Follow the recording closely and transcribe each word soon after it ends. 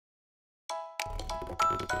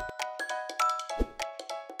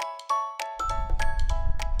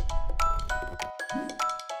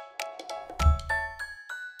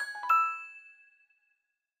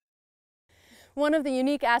One of the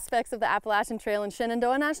unique aspects of the Appalachian Trail in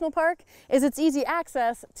Shenandoah National Park is its easy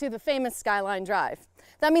access to the famous Skyline Drive.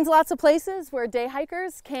 That means lots of places where day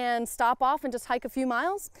hikers can stop off and just hike a few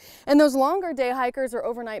miles. And those longer day hikers or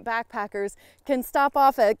overnight backpackers can stop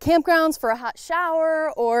off at campgrounds for a hot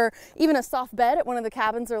shower or even a soft bed at one of the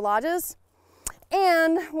cabins or lodges.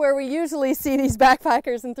 And where we usually see these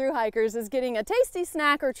backpackers and thru hikers is getting a tasty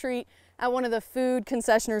snack or treat at one of the food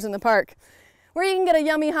concessioners in the park, where you can get a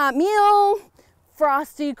yummy hot meal,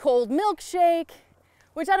 frosty cold milkshake,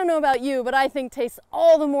 which I don't know about you, but I think tastes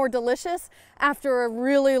all the more delicious after a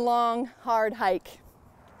really long, hard hike.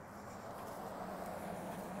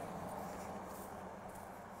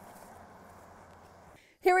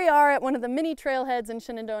 Here we are at one of the many trailheads in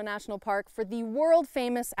Shenandoah National Park for the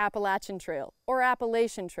world-famous Appalachian Trail, or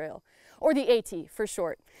Appalachian Trail, or the AT for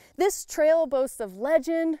short. This trail boasts of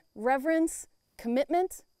legend, reverence,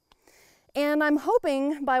 commitment, and I'm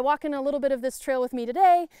hoping by walking a little bit of this trail with me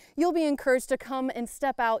today, you'll be encouraged to come and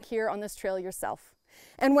step out here on this trail yourself.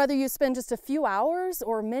 And whether you spend just a few hours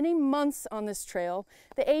or many months on this trail,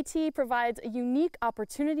 the AT provides a unique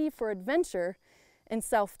opportunity for adventure and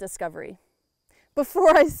self-discovery.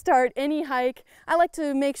 Before I start any hike, I like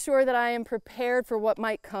to make sure that I am prepared for what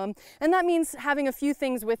might come, and that means having a few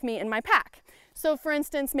things with me in my pack. So for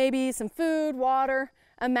instance, maybe some food, water,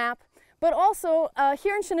 a map. But also,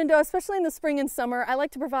 here in Shenandoah, especially in the spring and summer, I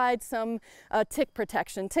like to provide some tick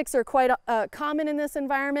protection. Ticks are quite common in this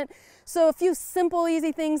environment. So a few simple,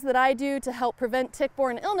 easy things that I do to help prevent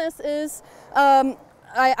tick-borne illness is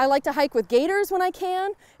I like to hike with gaiters when I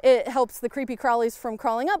can. It helps the creepy crawlies from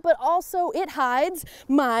crawling up, but also it hides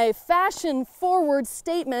my fashion-forward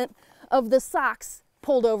statement of the socks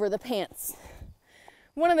pulled over the pants.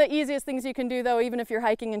 One of the easiest things you can do though, even if you're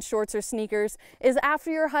hiking in shorts or sneakers, is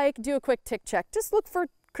after your hike, do a quick tick check. Just look for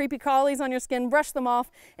creepy crawlies on your skin, brush them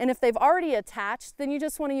off, and if they've already attached, then you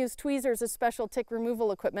just want to use tweezers as special tick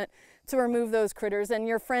removal equipment to remove those critters, and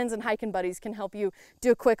your friends and hiking buddies can help you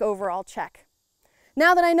do a quick overall check.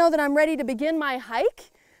 Now that I know that I'm ready to begin my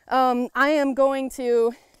hike, I am going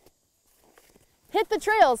to hit the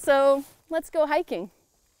trail, so let's go hiking.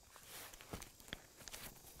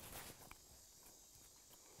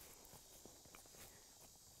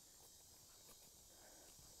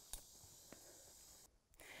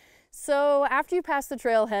 So after you pass the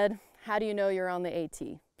trailhead, how do you know you're on the AT?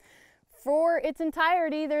 For its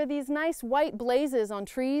entirety, there are these nice white blazes on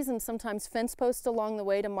trees and sometimes fence posts along the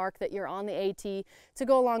way to mark that you're on the AT, to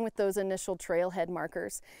go along with those initial trailhead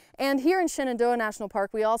markers. And here in Shenandoah National Park,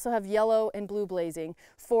 we also have yellow and blue blazing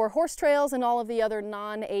for horse trails and all of the other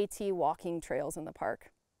non-AT walking trails in the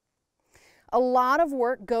park. A lot of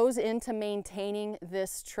work goes into maintaining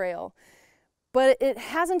this trail. But it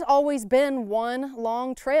hasn't always been one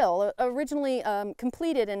long trail. Originally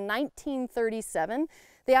completed in 1937,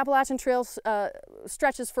 the Appalachian Trail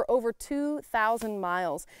stretches for over 2,000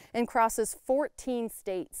 miles and crosses 14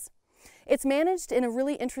 states. It's managed in a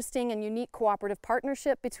really interesting and unique cooperative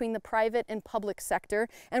partnership between the private and public sector,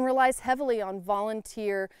 and relies heavily on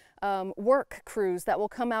volunteer work crews that will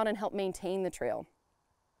come out and help maintain the trail.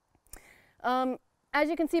 As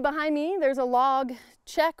you can see behind me, there's a log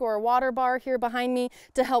check or a water bar here behind me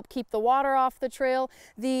to help keep the water off the trail.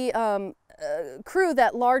 The crew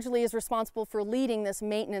that largely is responsible for leading this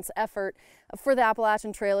maintenance effort for the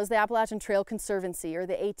Appalachian Trail is the Appalachian Trail Conservancy, or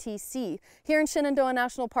the ATC. Here in Shenandoah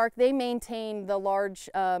National Park, they maintain the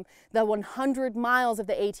 100 miles of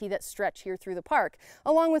the AT that stretch here through the park,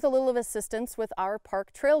 along with a little of assistance with our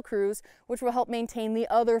park trail crews, which will help maintain the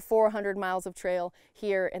other 400 miles of trail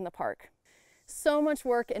here in the park. So much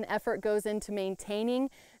work and effort goes into maintaining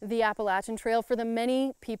the Appalachian Trail for the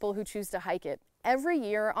many people who choose to hike it. Every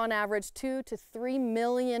year, on average, 2 to 3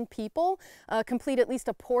 million people complete at least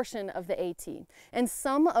a portion of the AT. And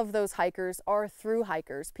some of those hikers are thru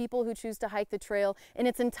hikers, people who choose to hike the trail in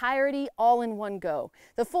its entirety all in one go.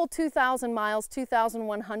 The full 2,000 miles,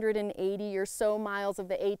 2,180 or so miles of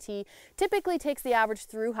the AT typically takes the average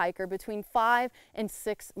thru hiker between 5 and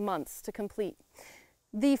 6 months to complete.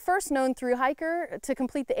 The first known thru hiker to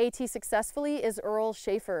complete the AT successfully is Earl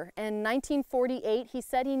Schaefer. In 1948, he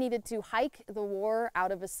said he needed to hike the war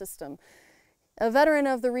out of his system. A veteran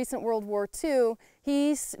of the recent World War II,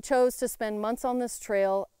 he chose to spend months on this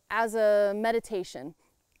trail as a meditation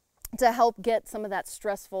to help get some of that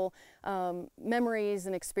stressful memories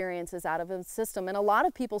and experiences out of his system. And a lot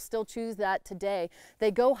of people still choose that today.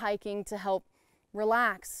 They go hiking to help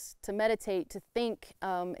relax, to meditate, to think.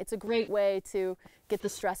 It's a great way to get the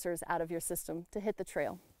stressors out of your system, to hit the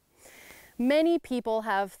trail. Many people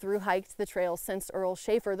have thru-hiked the trail since Earl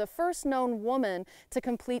Schaefer. The first known woman to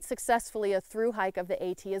complete successfully a thru-hike of the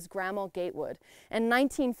AT is Grandma Gatewood. In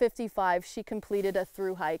 1955, she completed a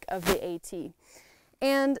thru-hike of the AT.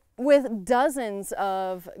 And with dozens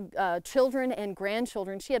of children and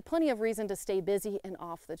grandchildren, she had plenty of reason to stay busy and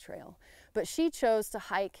off the trail. But she chose to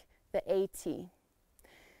hike the AT.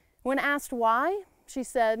 When asked why, she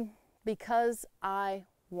said, "Because I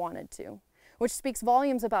wanted to," which speaks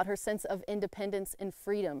volumes about her sense of independence and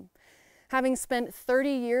freedom. Having spent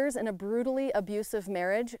 30 years in a brutally abusive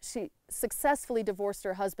marriage, she successfully divorced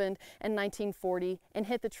her husband in 1940 and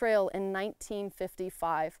hit the trail in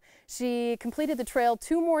 1955. She completed the trail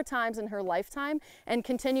 2 more times in her lifetime and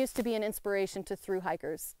continues to be an inspiration to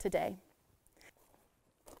thru-hikers today.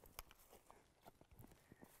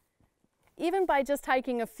 Even by just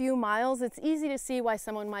hiking a few miles, it's easy to see why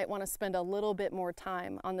someone might want to spend a little bit more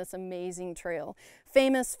time on this amazing trail.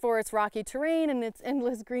 Famous for its rocky terrain and its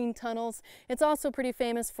endless green tunnels, it's also pretty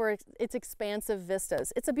famous for its expansive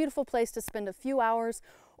vistas. It's a beautiful place to spend a few hours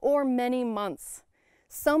or many months.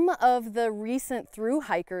 Some of the recent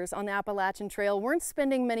thru-hikers on the Appalachian Trail weren't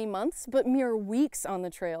spending many months, but mere weeks on the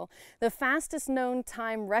trail. The fastest known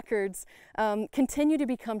time records continue to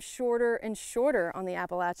become shorter and shorter on the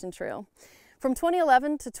Appalachian Trail. From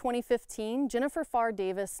 2011 to 2015, Jennifer Farr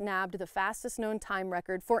Davis nabbed the fastest known time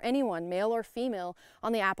record for anyone, male or female,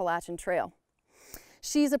 on the Appalachian Trail.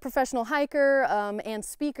 She's a professional hiker and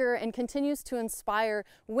speaker and continues to inspire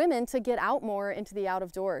women to get out more into the out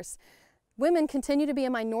of doors. Women continue to be a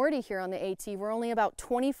minority here on the AT, where only about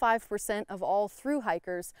 25% of all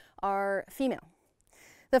thru-hikers are female.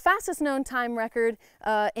 The fastest known time record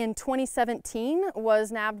in 2017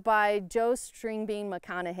 was nabbed by Joe Stringbean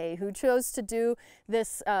McConaughey, who chose to do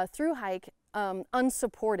this thru-hike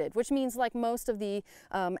unsupported, which means, like most of the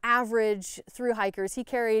average thru-hikers, he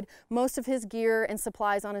carried most of his gear and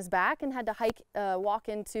supplies on his back and had to walk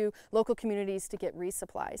into local communities to get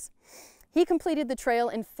resupplies. He completed the trail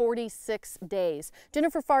in 46 days.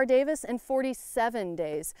 Jennifer Farr Davis in 47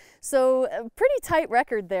 days. So a pretty tight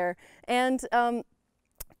record there. And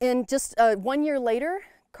in just 1 year later,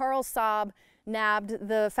 Carl Saab nabbed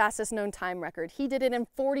the fastest known time record. He did it in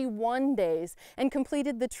 41 days and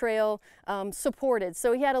completed the trail supported.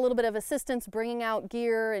 So he had a little bit of assistance bringing out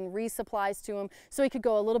gear and resupplies to him so he could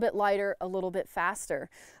go a little bit lighter, a little bit faster.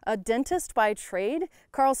 A dentist by trade,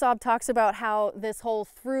 Carl Saab talks about how this whole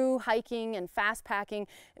through hiking and fast packing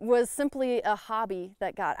was simply a hobby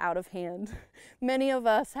that got out of hand. Many of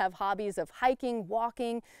us have hobbies of hiking,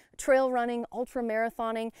 walking, trail running, ultra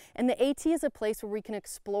marathoning, and the AT is a place where we can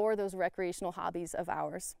explore those recreational hobbies of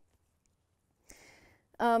ours.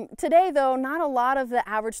 Today, though, not a lot of the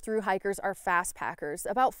average thru-hikers are fast packers.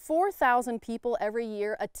 About 4,000 people every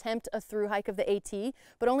year attempt a thru-hike of the AT,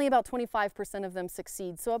 but only about 25% of them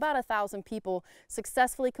succeed. So about 1,000 people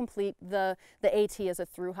successfully complete the AT as a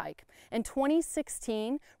thru-hike. In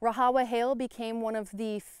 2016, Rahawa Hale became one of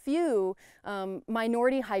the few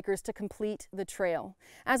minority hikers to complete the trail.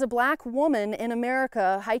 As a Black woman in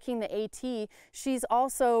America hiking the AT, she's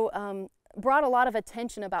also brought a lot of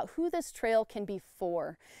attention about who this trail can be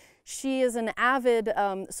for. She is an avid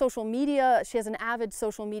social media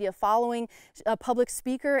following, a public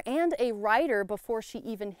speaker, and a writer before she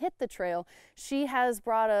even hit the trail. She has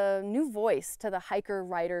brought a new voice to the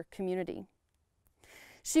hiker-writer community.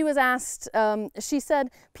 She was asked, she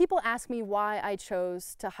said, "People ask me why I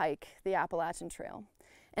chose to hike the Appalachian Trail.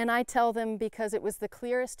 And I tell them because it was the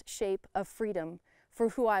clearest shape of freedom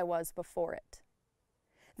for who I was before it."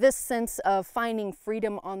 This sense of finding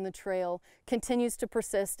freedom on the trail continues to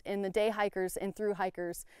persist in the day hikers and thru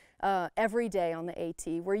hikers every day on the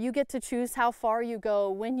AT, where you get to choose how far you go,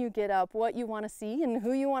 when you get up, what you want to see, and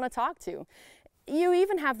who you want to talk to. You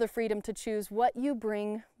even have the freedom to choose what you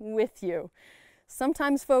bring with you.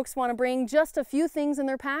 Sometimes folks want to bring just a few things in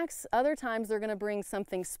their packs. Other times they're going to bring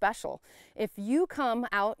something special. If you come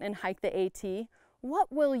out and hike the AT,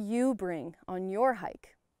 what will you bring on your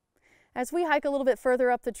hike? As we hike a little bit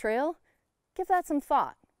further up the trail, give that some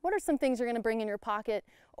thought. What are some things you're going to bring in your pocket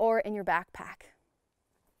or in your backpack?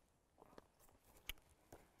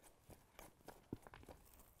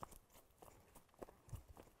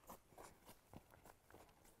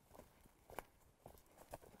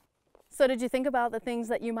 So did you think about the things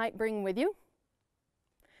that you might bring with you?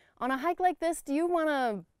 On a hike like this, do you want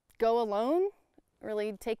to go alone?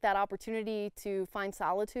 Really take that opportunity to find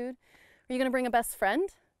solitude? Are you going to bring a best friend?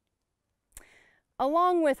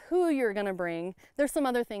 Along with who you're going to bring, there's some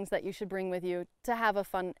other things that you should bring with you to have a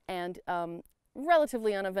fun and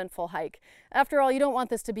relatively uneventful hike. After all, you don't want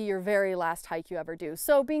this to be your very last hike you ever do.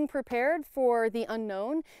 So being prepared for the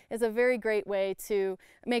unknown is a very great way to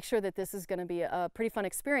make sure that this is going to be a pretty fun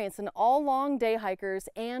experience. And all long day hikers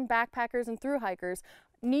and backpackers and thru hikers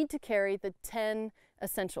need to carry the 10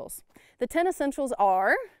 essentials. The 10 essentials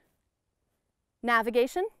are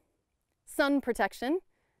navigation, sun protection,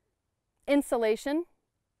 insulation,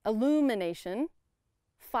 illumination,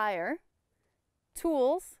 fire,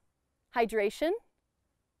 tools, hydration,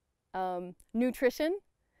 nutrition,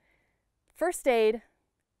 first aid,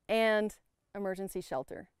 and emergency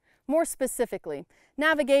shelter. More specifically,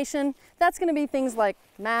 navigation, that's going to be things like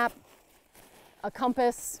map, a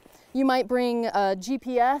compass. You might bring a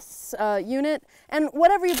GPS unit, and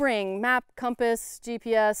whatever you bring, map, compass,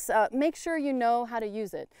 GPS, make sure you know how to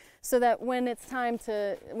use it so that when it's time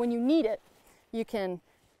to, when you need it, you can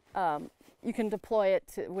deploy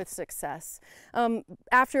it with success.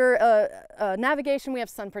 After navigation, we have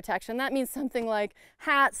sun protection. That means something like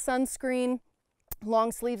hat, sunscreen,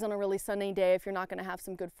 long sleeves on a really sunny day if you're not going to have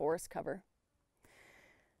some good forest cover.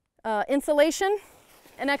 Insulation,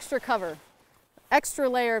 an extra cover, extra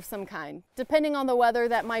layer of some kind. Depending on the weather,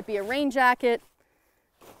 that might be a rain jacket,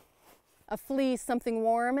 a fleece, something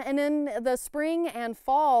warm. And in the spring and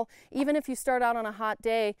fall, even if you start out on a hot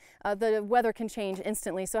day, the weather can change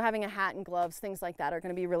instantly. So having a hat and gloves, things like that are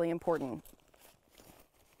going to be really important.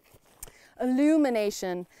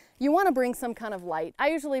 Illumination. You want to bring some kind of light. I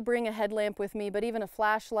usually bring a headlamp with me, but even a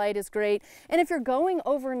flashlight is great. And if you're going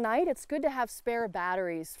overnight, it's good to have spare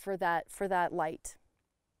batteries for that light.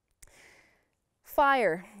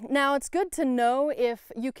 Fire. Now, it's good to know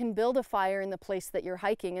if you can build a fire in the place that you're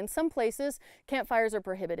hiking. In some places, campfires are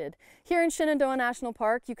prohibited. Here in Shenandoah National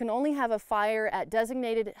Park, you can only have a fire at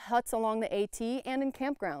designated huts along the AT and in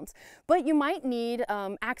campgrounds. But you might need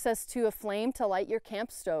access to a flame to light your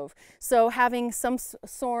camp stove. So having some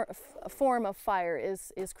form of fire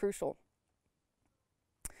is crucial.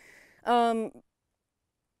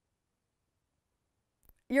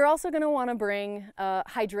 You're also going to want to bring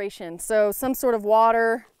hydration, so some sort of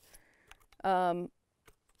water,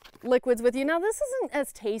 liquids with you. Now, this isn't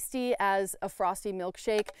as tasty as a frosty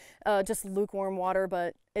milkshake, just lukewarm water,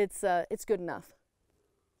 but it's good enough.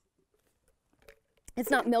 It's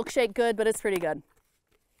not milkshake good, but it's pretty good.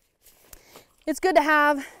 It's good to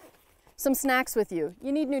have some snacks with you.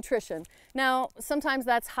 You need nutrition. Now, sometimes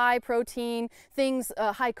that's high protein, things,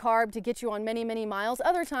 high carb to get you on many, many miles.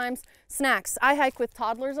 Other times, snacks. I hike with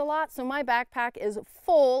toddlers a lot, so my backpack is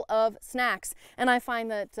full of snacks. And I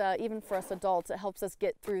find that even for us adults, it helps us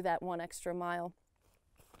get through that one extra mile.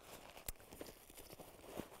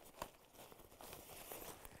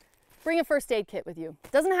 Bring a first aid kit with you.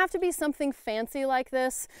 Doesn't have to be something fancy like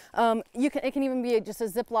this. It can even be just a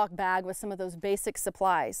Ziploc bag with some of those basic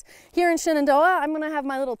supplies. Here in Shenandoah, I'm gonna have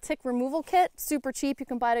my little tick removal kit, super cheap. You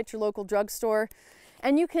can buy it at your local drugstore.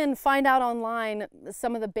 And you can find out online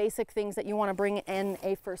some of the basic things that you wanna bring in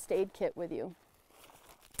a first aid kit with you.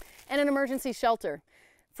 And an emergency shelter.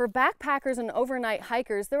 For backpackers and overnight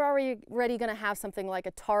hikers, they're already gonna have something like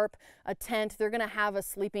a tarp, a tent. They're gonna have a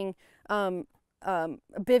sleeping a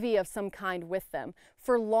bivvy of some kind with them.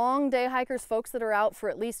 For long day hikers, folks that are out for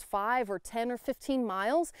at least 5 or 10 or 15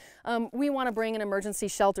 miles, we want to bring an emergency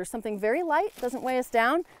shelter, something very light, doesn't weigh us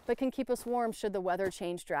down, but can keep us warm should the weather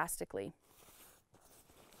change drastically.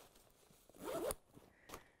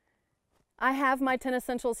 I have my 10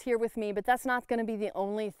 essentials here with me, but that's not going to be the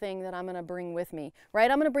only thing that I'm going to bring with me, right?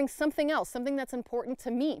 I'm going to bring something else, something that's important to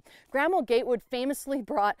me. Grandma Gatewood famously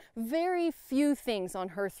brought very few things on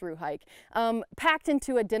her thru hike, packed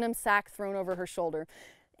into a denim sack thrown over her shoulder.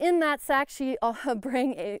 In that sack, she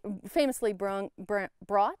famously brought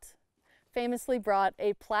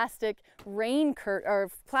a plastic rain curtain or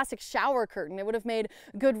plastic shower curtain. It would have made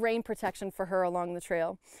good rain protection for her along the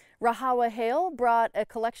trail. Rahawa Hale brought a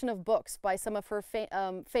collection of books by some of her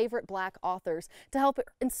favorite Black authors to help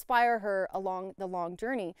inspire her along the long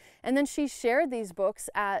journey. And then she shared these books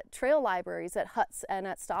at trail libraries, at huts, and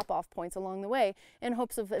at stop-off points along the way in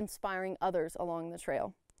hopes of inspiring others along the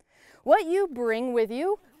trail. What you bring with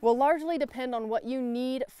you will largely depend on what you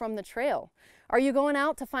need from the trail. Are you going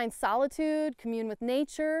out to find solitude, commune with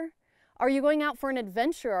nature? Are you going out for an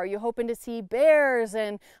adventure? Are you hoping to see bears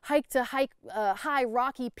and hike high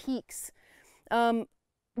rocky peaks? Do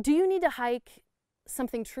you need to hike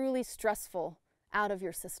something truly stressful out of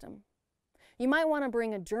your system? You might want to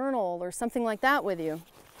bring a journal or something like that with you.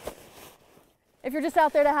 If you're just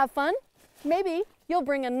out there to have fun, maybe you'll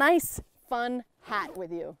bring a nice, fun hat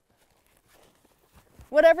with you.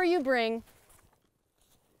 Whatever you bring,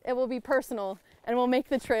 it will be personal and will make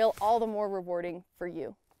the trail all the more rewarding for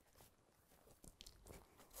you.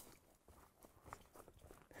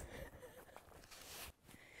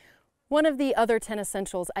 One of the other 10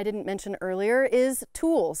 essentials I didn't mention earlier is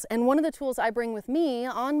tools. And one of the tools I bring with me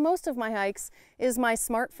on most of my hikes is my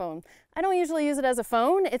smartphone. I don't usually use it as a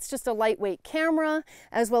phone. It's just a lightweight camera,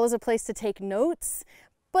 as well as a place to take notes.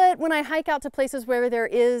 But when I hike out to places where there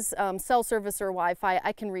is cell service or Wi-Fi,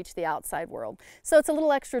 I can reach the outside world. So it's a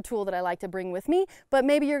little extra tool that I like to bring with me, but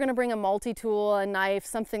maybe you're gonna bring a multi-tool, a knife,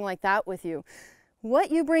 something like that with you.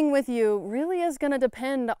 What you bring with you really is going to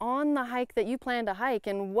depend on the hike that you plan to hike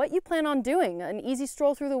and what you plan on doing. An easy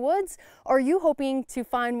stroll through the woods, or are you hoping to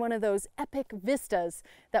find one of those epic vistas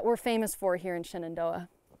that we're famous for here in Shenandoah?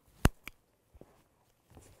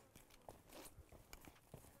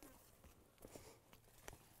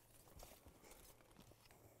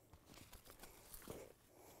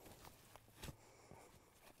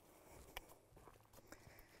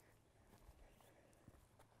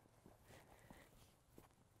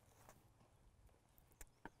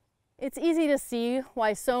 It's easy to see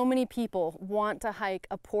why so many people want to hike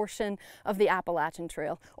a portion of the Appalachian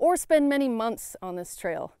Trail or spend many months on this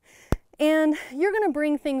trail. And you're going to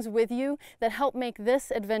bring things with you that help make this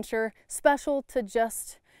adventure special to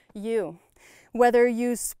just you. Whether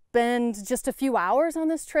you spend just a few hours on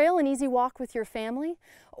this trail, an easy walk with your family,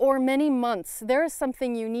 or many months, there is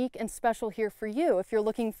something unique and special here for you. If you're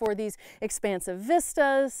looking for these expansive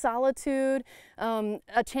vistas, solitude,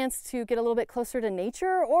 a chance to get a little bit closer to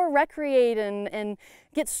nature, or recreate and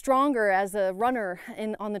get stronger as a runner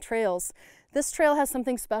on the trails, this trail has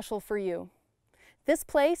something special for you. This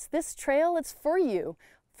place, this trail, it's for you,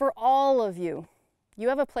 for all of you. You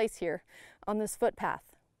have a place here on this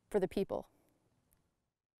footpath for the people.